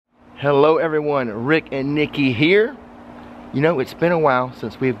Hello everyone, Rick and Nikki here. You know, it's been a while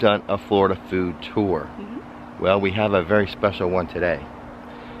since we've done a Florida food tour. Well, we have a very special one today.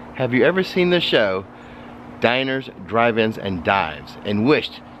 Have you ever seen the show Diners, Drive-Ins, and Dives and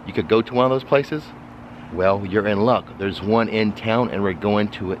wished you could go to one of those places? Well, you're in luck. There's one in town and we're going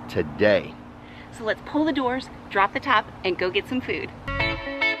to it today. So let's pull the doors, drop the top, and go get some food.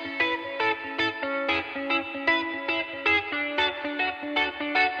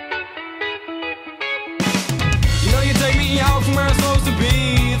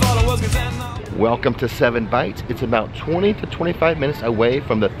 Welcome to 7 Bites. It's about 20 to 25 minutes away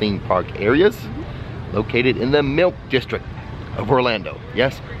from the theme park areas, located in the Milk District of Orlando.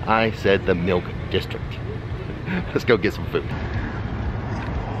 Yes, I said the Milk District. Let's go get some food.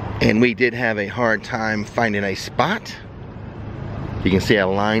 And we did have a hard time finding a spot. You can see a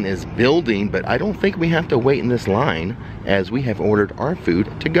line is building, but I don't think we have to wait in this line as we have ordered our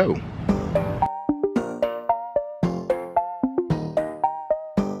food to go.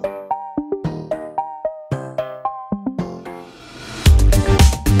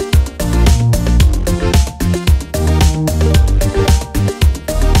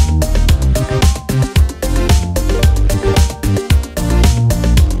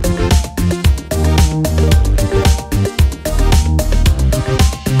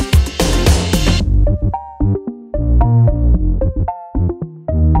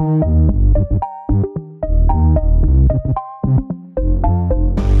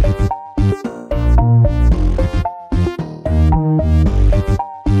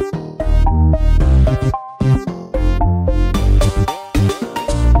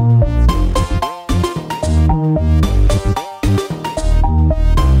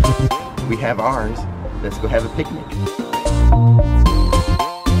 We have ours. Let's go have a picnic.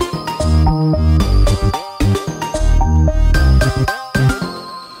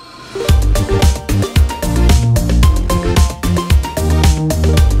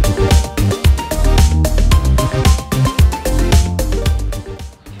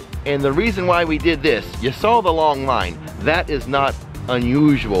 And the reason why we did this, you saw the long line. That is not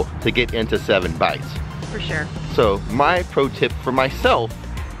unusual to get into 7 Bites. For sure. So my pro tip for myself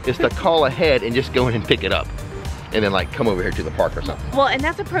is to call ahead and just go in and pick it up. And then like come over here to the park or something. Well, and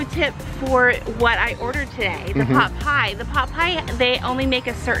that's a pro tip for what I ordered today, the pot pie. The pot pie, they only make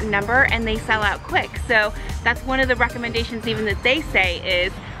a certain number and they sell out quick. So that's one of the recommendations even that they say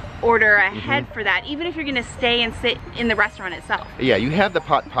is order ahead for that, even if you're gonna stay and sit in the restaurant itself. Yeah, you have the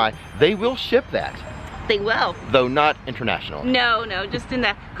pot pie. They will ship that. They will. Though not international. No, no, just in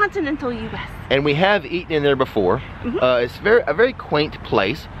the continental US. And we have eaten in there before. It's a very quaint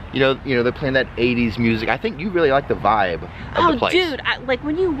place. You know, they're playing that 80s music. I think you really like the vibe of the place. Oh, dude, like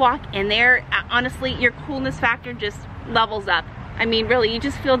when you walk in there, honestly, your coolness factor just levels up. I mean, really, you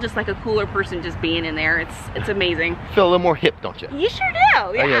just feel just like a cooler person just being in there. It's amazing. Feel a little more hip, don't you? You sure do, yeah.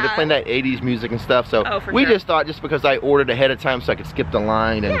 Oh, yeah, they're playing that 80s music and stuff. So we just thought just because I ordered ahead of time so I could skip the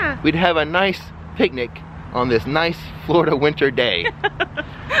line and we'd have a nice picnic on this nice Florida winter day.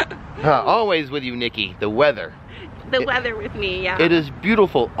 Always with you, Nikki, the weather. The weather with me, yeah. It is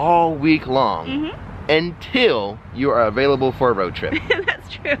beautiful all week long until you are available for a road trip.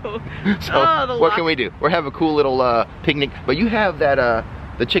 That's true. So what can we do? We're having a cool little picnic, but you have that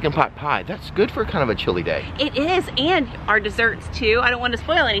the chicken pot pie. That's good for kind of a chilly day. It is, and our desserts too. I don't want to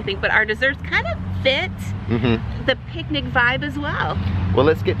spoil anything, but our desserts kind of fit the picnic vibe as well. Well,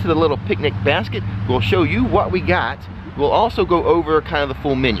 let's get to the little picnic basket. We'll show you what we got. We'll also go over kind of the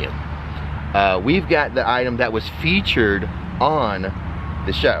full menu. We've got the item that was featured on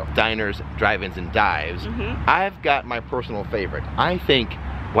the show, Diners, Drive-Ins, and Dives. I've got my personal favorite. I think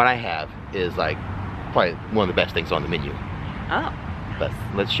what I have is like probably one of the best things on the menu. Oh. But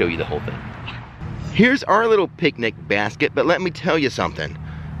let's show you the whole thing. Here's our little picnic basket, but let me tell you something.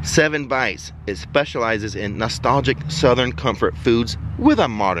 7 Bites, it specializes in nostalgic Southern comfort foods with a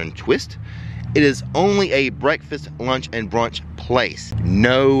modern twist. It is only a breakfast, lunch, and brunch place.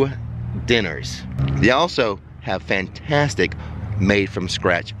 No dinners. They also have fantastic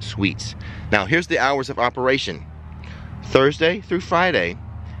made-from-scratch sweets. Now here's the hours of operation. Thursday through Friday,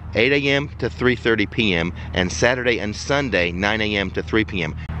 8 a.m. to 3:30 p.m. and Saturday and Sunday, 9 a.m. to 3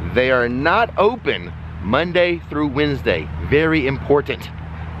 p.m. They are not open Monday through Wednesday. Very important.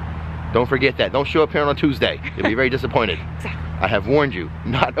 Don't forget that. Don't show up here on a Tuesday. You'll be very disappointed. I have warned you,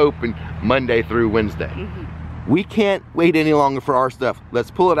 not open Monday through Wednesday. We can't wait any longer for our stuff.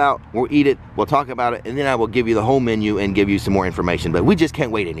 Let's pull it out, we'll eat it, we'll talk about it, and then I will give you the whole menu and give you some more information, but we just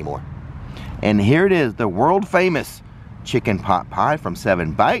can't wait anymore. And here it is, the world famous chicken pot pie from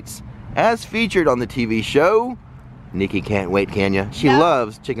 7 Bites, as featured on the TV show Nikki can't wait, can ya? She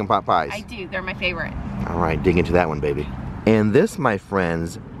loves chicken pot pies. I do, they're my favorite. All right, dig into that one, baby. And this, my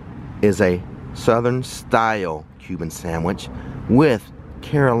friends, is a Southern style Cuban sandwich with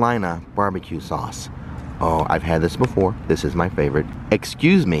Carolina barbecue sauce. Oh, I've had this before. This is my favorite.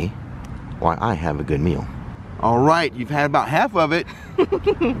 Excuse me while I have a good meal. All right, you've had about half of it.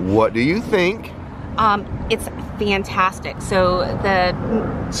 What do you think? It's fantastic. So the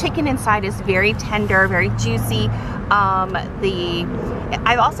chicken inside is very tender, very juicy.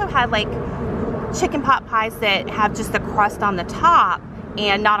 I've also had like chicken pot pies that have just the crust on the top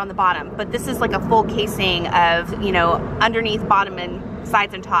and not on the bottom, but this is like a full casing of, you know, underneath, bottom, and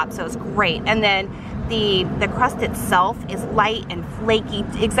sides and top, so it's great. And then the crust itself is light and flaky,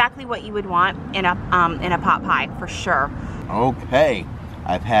 exactly what you would want in a pot pie for sure. Okay,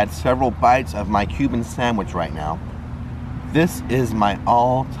 I've had several bites of my Cuban sandwich right now. This is my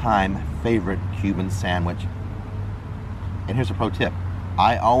all-time favorite Cuban sandwich. And here's a pro tip.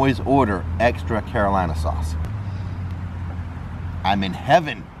 I always order extra Carolina sauce. I'm in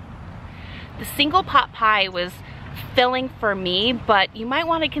heaven. The single pot pie was filling for me, but you might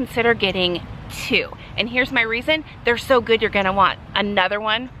want to consider getting 2. And here's my reason. They're so good you're gonna want another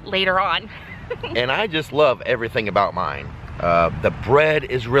one later on. And I just love everything about mine. The bread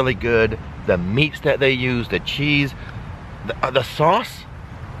is really good. The meats that they use, the cheese, the sauce,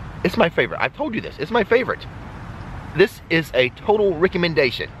 it's my favorite. I've told you this, it's my favorite. This is a total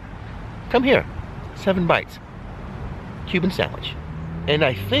recommendation. Come here, 7 bites, Cuban sandwich. And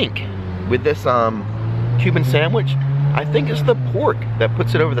I think with this Cuban sandwich, I think it's the pork that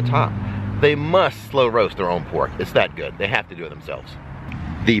puts it over the top. They must slow roast their own pork. It's that good. They have to do it themselves.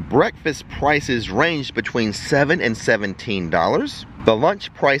 The breakfast prices range between $7 and $17. The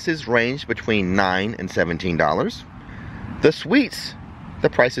lunch prices range between $9 and $17. The sweets,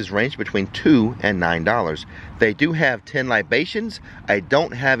 the prices range between $2 and $9. They do have 10 libations. I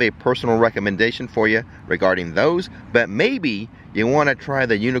don't have a personal recommendation for you regarding those, but maybe you want to try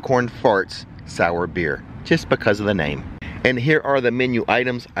the Unicorn Farts sour beer, just because of the name. And here are the menu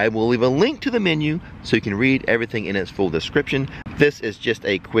items. I will leave a link to the menu so you can read everything in its full description. This is just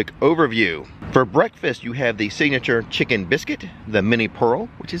a quick overview. For breakfast, you have the signature chicken biscuit, the mini pearl,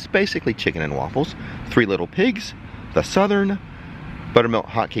 which is basically chicken and waffles, 3 little pigs, the Southern, buttermilk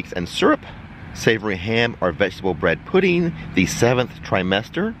hotcakes and syrup, savory ham or vegetable bread pudding, the 7th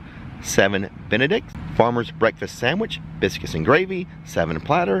trimester, 7 Benedict, farmer's breakfast sandwich, biscuits and gravy, 7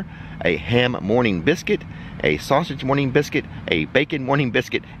 platter, a ham morning biscuit, a sausage morning biscuit, a bacon morning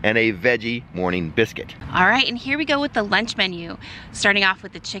biscuit, and a veggie morning biscuit. All right, and here we go with the lunch menu. Starting off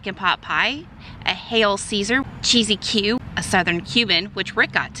with the chicken pot pie, a Hail Caesar, cheesy Q, a Southern Cuban, which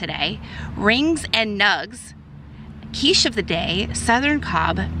Rick got today, rings and nugs, quiche of the day, Southern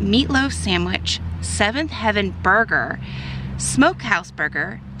Cobb, meatloaf sandwich, 7th Heaven burger, smokehouse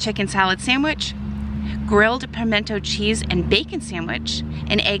burger, chicken salad sandwich, grilled pimento cheese and bacon sandwich,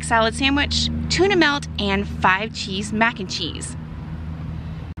 an egg salad sandwich, tuna melt, and 5 cheese mac and cheese.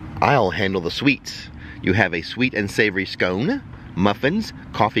 I'll handle the sweets. You have a sweet and savory scone, muffins,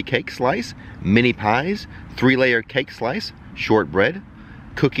 coffee cake slice, mini pies, 3-layer cake slice, shortbread,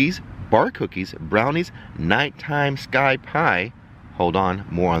 cookies, bar cookies, brownies, nighttime sky pie. Hold on,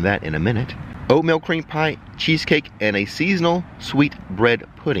 more on that in a minute. Oatmeal cream pie, cheesecake, and a seasonal sweet bread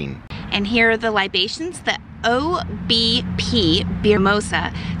pudding. And here are the libations: the OBP Beer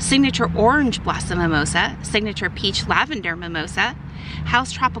Mimosa, Signature Orange Blossom Mimosa, Signature Peach Lavender Mimosa,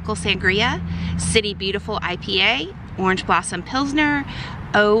 House Tropical Sangria, City Beautiful IPA, Orange Blossom Pilsner,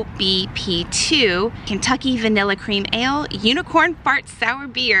 OBP2, Kentucky Vanilla Cream Ale, Unicorn Fart Sour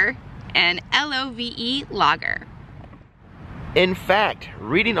Beer, and LOVE Lager. In fact,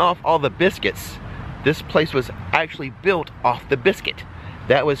 reading off all the biscuits, this place was actually built off the biscuit.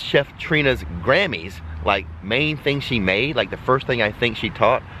 That was Chef Trina's Grammys, like main thing she made, like the first thing I think she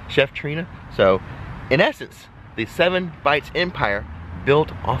taught Chef Trina. So, in essence, the 7 Bites Empire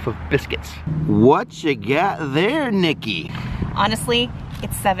built off of biscuits. What you got there, Nikki? Honestly,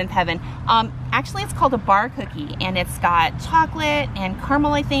 it's 7th Heaven. Actually, it's called a bar cookie, and it's got chocolate and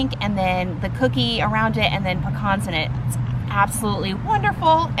caramel, I think, and then the cookie around it, and then pecans in it. It's absolutely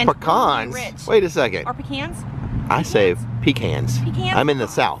wonderful and pecans? Really rich. Wait a second. Or pecans? I say pecans. Pecans? I'm in the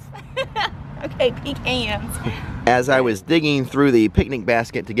South. Okay, pecans. As I was digging through the picnic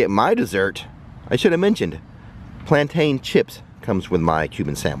basket to get my dessert, I should have mentioned plantain chips comes with my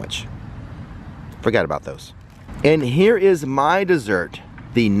Cuban sandwich. Forgot about those. And here is my dessert,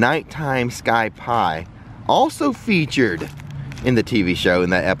 the nighttime sky pie, also featured in the TV show in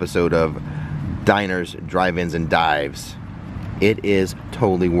that episode of Diners, Drive-Ins, and Dives. It is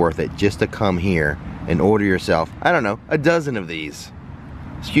totally worth it just to come here and order yourself, I don't know, a dozen of these.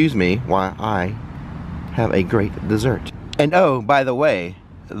 Excuse me while I have a great dessert. And oh, by the way,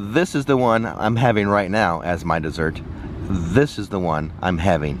 this is the one I'm having right now as my dessert. This is the one I'm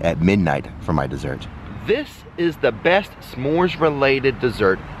having at midnight for my dessert. This is the best s'mores related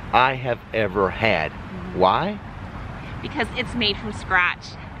dessert I have ever had. Why? Because it's made from scratch.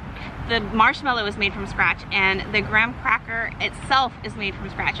 The marshmallow is made from scratch, and the graham cracker itself is made from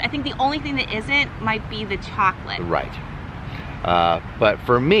scratch. I think the only thing that isn't might be the chocolate. Right. But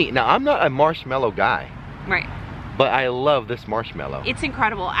for me, now I'm not a marshmallow guy. Right. But I love this marshmallow. It's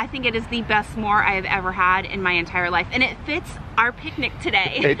incredible. I think it is the best s'more I have ever had in my entire life, and it fits our picnic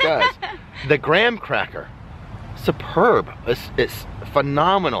today. It does. The graham cracker, superb. It's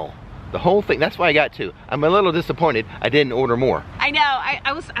phenomenal. The whole thing. That's why I got 2. I'm a little disappointed I didn't order more. I know.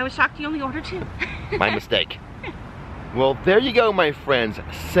 I was shocked you only ordered 2. My mistake. Well, there you go, my friends.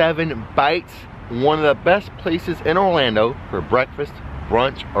 7 Bites. One of the best places in Orlando for breakfast,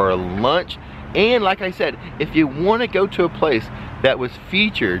 brunch, or lunch. And like I said, if you want to go to a place that was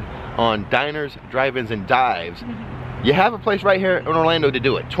featured on Diners, Drive-Ins, and Dives, you have a place right here in Orlando to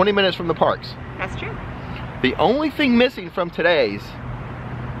do it. 20 minutes from the parks. That's true. The only thing missing from today's,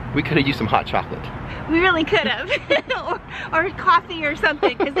 we could have used some hot chocolate. We really could have. or coffee or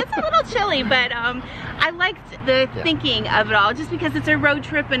something, because it's a little chilly, but I liked the thinking of it all, just because it's a road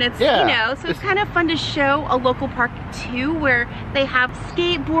trip and it's, you know, so it's kind of fun to show a local park too, where they have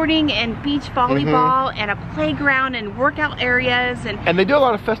skateboarding and beach volleyball and a playground and workout areas. And they do a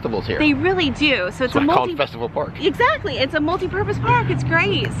lot of festivals here. They really do. So it's called Festival Park. Exactly. It's a multi-purpose park. It's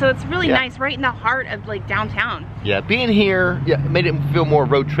great. So it's really nice, right in the heart of like downtown. Yeah, being here made it feel more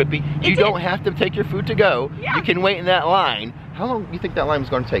road trippy. You don't have to take your food to go. Yeah. You can wait in that line. How long do you think that line is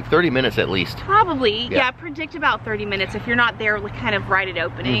going to take? 30 minutes at least. Probably. Yeah, predict about 30 minutes if you're not there like kind of right at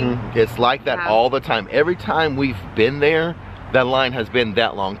opening. It's like that all the time. Every time we've been there, that line has been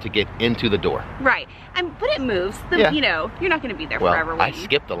that long to get into the door. Right. But it moves. You know, you're not going to be there forever waiting. I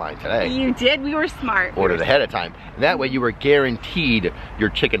skipped the line today. You did? We were smart. Ordered ahead of time. And that way you were guaranteed your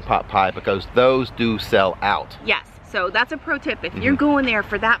chicken pot pie, because those do sell out. Yes. So that's a pro tip. If you're going there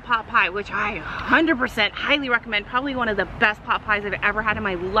for that pot pie, which I 100% highly recommend, probably one of the best pot pies I've ever had in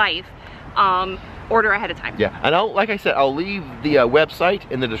my life, order ahead of time. Yeah, and like I said, I'll leave the website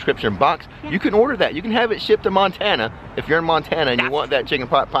in the description box. You can order that. You can have it shipped to Montana. If you're in Montana and you want that chicken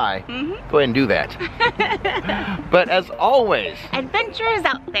pot pie, go ahead and do that. But as always, adventure is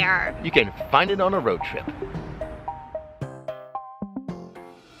out there. You can find it on a road trip.